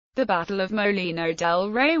The Battle of Molino del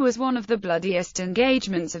Rey was one of the bloodiest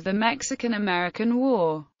engagements of the Mexican-American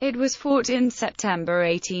War. It was fought in September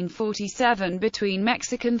 1847 between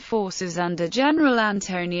Mexican forces under General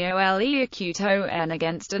Antonio L. Ayacucho and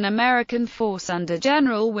against an American force under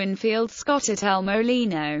General Winfield Scott at El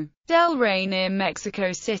Molino del Rey near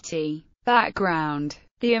Mexico City. Background: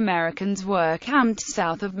 the Americans were camped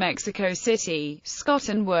south of Mexico City, Scott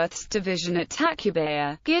and Worth's division at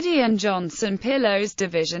Tacubaya, Gideon Johnson Pillow's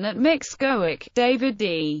division at Mixcoac, David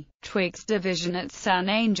D. Twiggs' division at San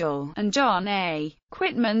Angel, and John A.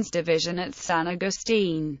 Quitman's division at San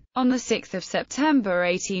Agustin. On 6 September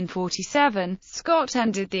 1847, Scott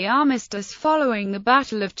ended the armistice following the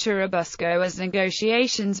Battle of Churubusco as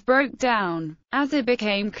negotiations broke down. As it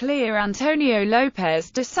became clear Antonio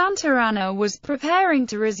Lopez de Santa Anna was preparing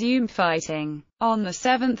to resume fighting. On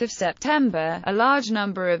 7 September, a large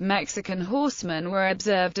number of Mexican horsemen were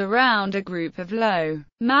observed around a group of low,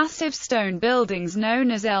 massive stone buildings known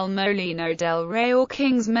as El Molino del Rey or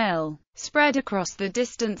King's Mill. Spread across the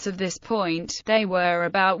distance of this point, they were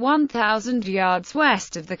about 1,000 yards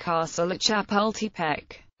west of the castle at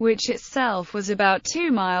Chapultepec, which itself was about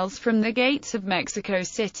 2 miles from the gates of Mexico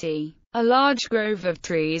City. A large grove of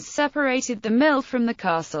trees separated the mill from the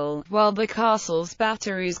castle, while the castle's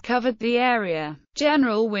batteries covered the area.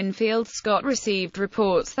 General Winfield Scott received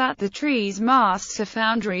reports that the trees masked a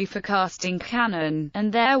foundry for casting cannon,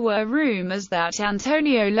 and there were rumors that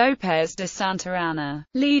Antonio Lopez de Santa Anna,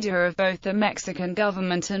 leader of both the Mexican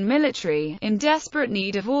government and military, in desperate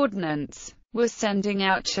need of ordnance, was sending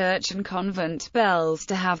out church and convent bells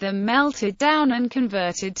to have them melted down and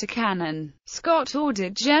converted to cannon. Scott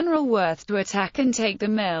ordered General Worth to attack and take the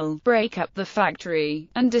mill, break up the factory,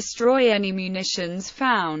 and destroy any munitions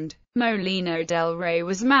found. Molino del Rey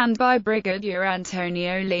was manned by Brigadier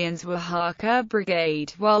Antonio Leon's Oaxaca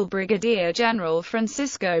Brigade, while Brigadier General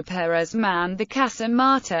Francisco Perez manned the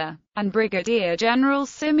Casamata, and Brigadier General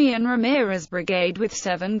Simeon Ramirez Brigade with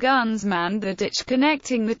 7 guns manned the ditch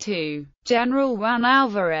connecting the two. General Juan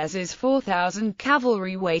Alvarez's 4,000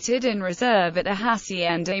 cavalry waited in reserve at the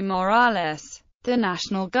Hacienda Morales. The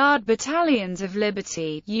National Guard battalions of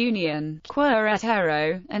Liberty, Union,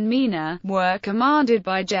 Querétaro, and Mina were commanded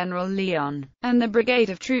by General Leon, and the brigade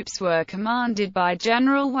of troops were commanded by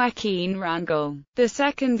General Joaquin Rangel. The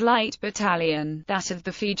 2nd Light Battalion, that of the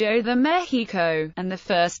Fijo de Mexico, and the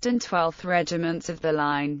 1st and 12th Regiments of the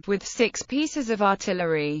line, with 6 pieces of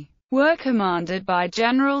artillery, were commanded by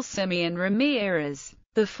General Simeon Ramirez.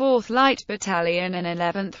 The 4th Light Battalion and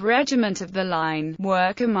 11th Regiment of the line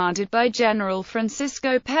were commanded by General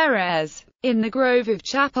Francisco Perez. In the Grove of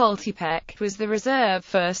Chapultepec was the reserve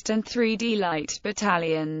 1st and 3D Light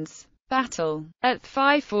Battalions. Battle. At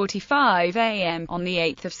 5:45 a.m. on the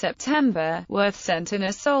 8th of September, Worth sent an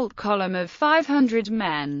assault column of 500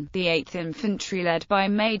 men, the 8th Infantry led by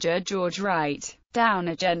Major George Wright, down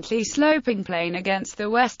a gently sloping plain against the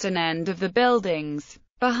western end of the buildings.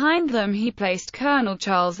 Behind them he placed Colonel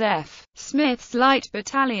Charles F. Smith's Light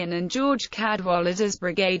Battalion and George Cadwalader's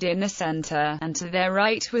brigade in the center, and to their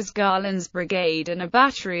right was Garland's brigade and a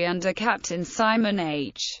battery under Captain Simon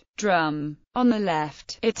H. Drum. On the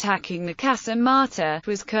left, attacking the Casamata,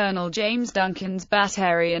 was Colonel James Duncan's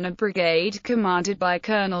battery and a brigade commanded by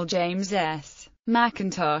Colonel James S.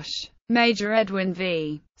 McIntosh. Major Edwin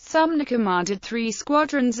V. Sumner commanded 3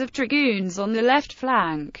 squadrons of dragoons on the left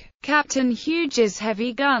flank. Captain Hughes'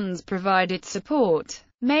 heavy guns provided support.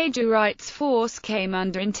 Major Wright's force came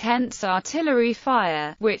under intense artillery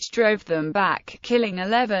fire, which drove them back, killing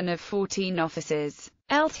 11 of 14 officers.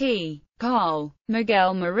 Lt. Col.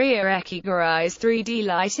 Miguel Maria Echegaray 3D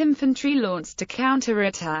Light Infantry launched a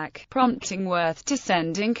counterattack, prompting Worth to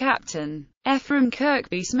send in Captain Ephraim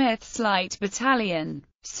Kirkby Smith's Light Battalion.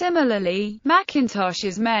 Similarly,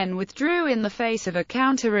 McIntosh's men withdrew in the face of a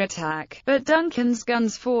counterattack, but Duncan's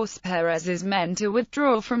guns forced Perez's men to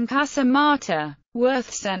withdraw from Casamata.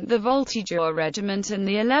 Worth sent the Voltigeur Regiment and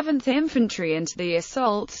the 11th Infantry into the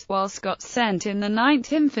assault, while Scott sent in the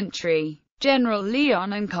 9th Infantry. General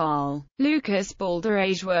Leon and Carl Lucas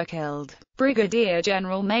Balderage were killed. Brigadier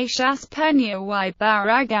General Macias Peña y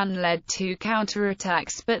Barragan led 2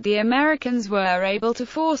 counterattacks, but the Americans were able to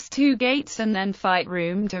force 2 gates and then fight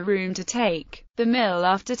room to take the mill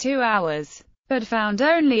after 2 hours, but found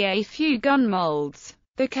only a few gun molds.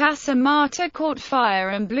 The Casamata caught fire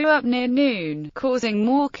and blew up near noon, causing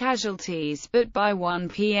more casualties, but by 1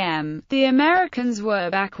 p.m., the Americans were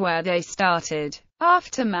back where they started.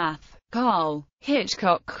 Aftermath. Carl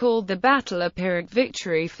Hitchcock called the battle a Pyrrhic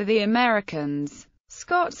victory for the Americans.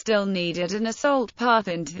 Scott still needed an assault path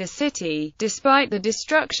into the city, despite the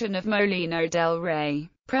destruction of Molino del Rey.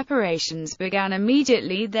 Preparations began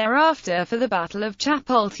immediately thereafter for the Battle of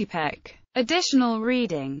Chapultepec. Additional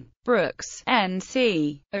reading: Brooks,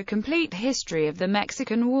 N.C., A Complete History of the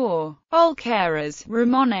Mexican War. Olqueras,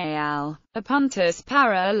 Ramón Al. Apuntes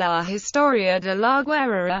para la Historia de la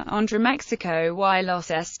Guerra entre Mexico y los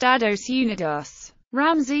Estados Unidos.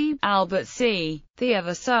 Ramsey, Albert C. The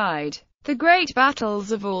Other Side. The Great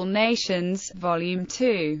Battles of All Nations, Volume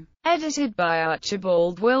 2. Edited by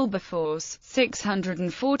Archibald Wilberforce,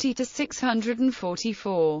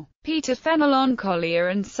 640–644. Peter Fenelon Collier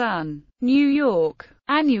and Son. New York.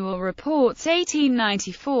 Annual Reports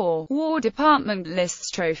 1894. War Department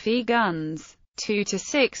lists trophy guns. 2 to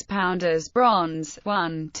 6 pounders bronze,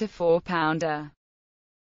 1 to 4 pounder.